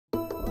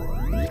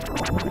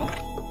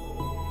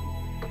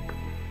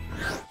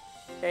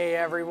Hey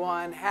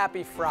everyone,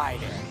 happy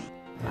Friday.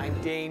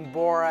 I'm Dane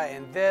Bora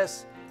and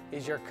this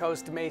is your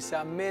Costa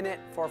Mesa Minute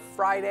for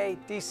Friday,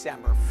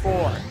 December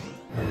 4th.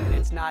 And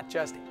it's not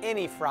just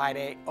any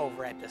Friday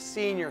over at the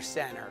Senior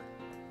Center.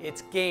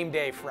 It's Game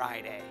Day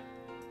Friday.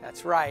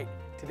 That's right,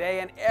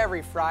 today and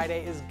every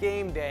Friday is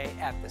game day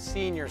at the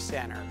Senior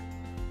Center.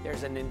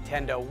 There's a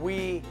Nintendo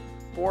Wii,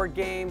 board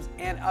games,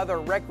 and other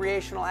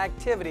recreational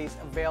activities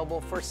available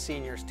for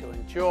seniors to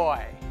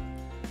enjoy.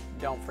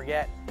 Don't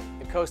forget,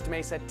 the Costa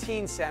Mesa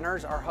Teen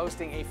Centers are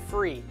hosting a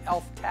free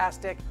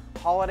elf-tastic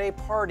holiday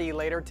party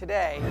later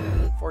today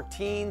for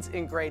teens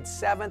in grades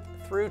 7th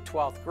through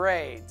 12th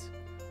grades.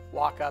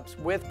 Walk-ups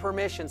with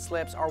permission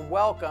slips are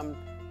welcome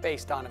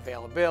based on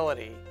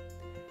availability.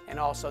 And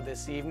also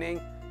this evening,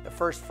 the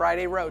First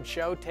Friday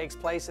Roadshow takes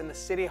place in the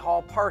City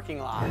Hall parking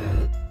lot.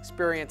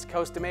 Experience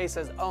Costa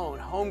Mesa's own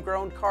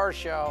homegrown car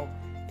show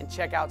and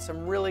check out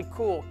some really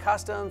cool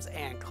customs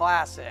and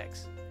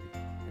classics.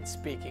 And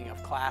speaking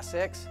of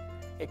classics,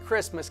 A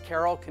Christmas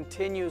Carol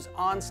continues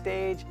on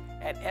stage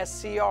at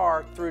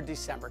SCR through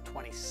December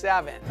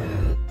 27th.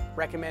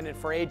 Recommended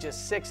for ages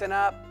 6 and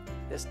up,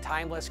 this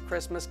timeless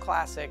Christmas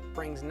classic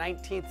brings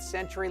 19th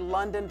century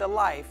London to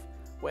life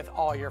with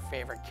all your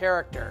favorite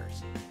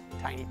characters.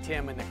 Tiny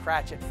Tim and the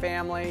Cratchit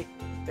family,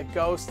 the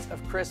ghosts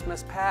of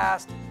Christmas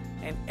past,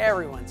 and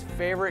everyone's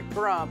favorite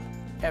grump,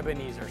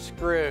 Ebenezer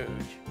Scrooge.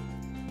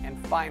 And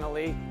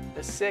finally,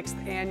 the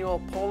 6th annual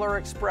Polar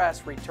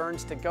Express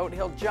returns to Goat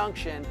Hill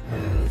Junction,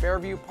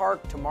 Fairview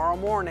Park tomorrow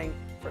morning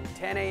from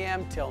 10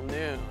 a.m. till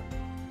noon.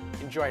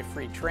 Enjoy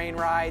free train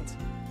rides,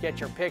 get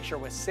your picture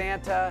with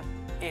Santa,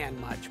 and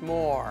much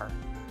more.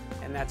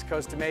 And that's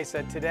Costa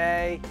Mesa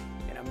today.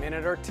 In a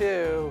minute or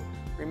two,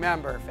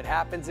 remember, if it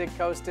happens in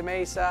Costa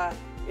Mesa,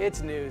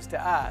 it's news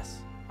to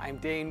us. I'm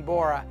Dane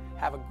Bora.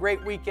 Have a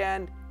great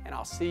weekend, and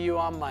I'll see you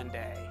on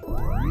Monday.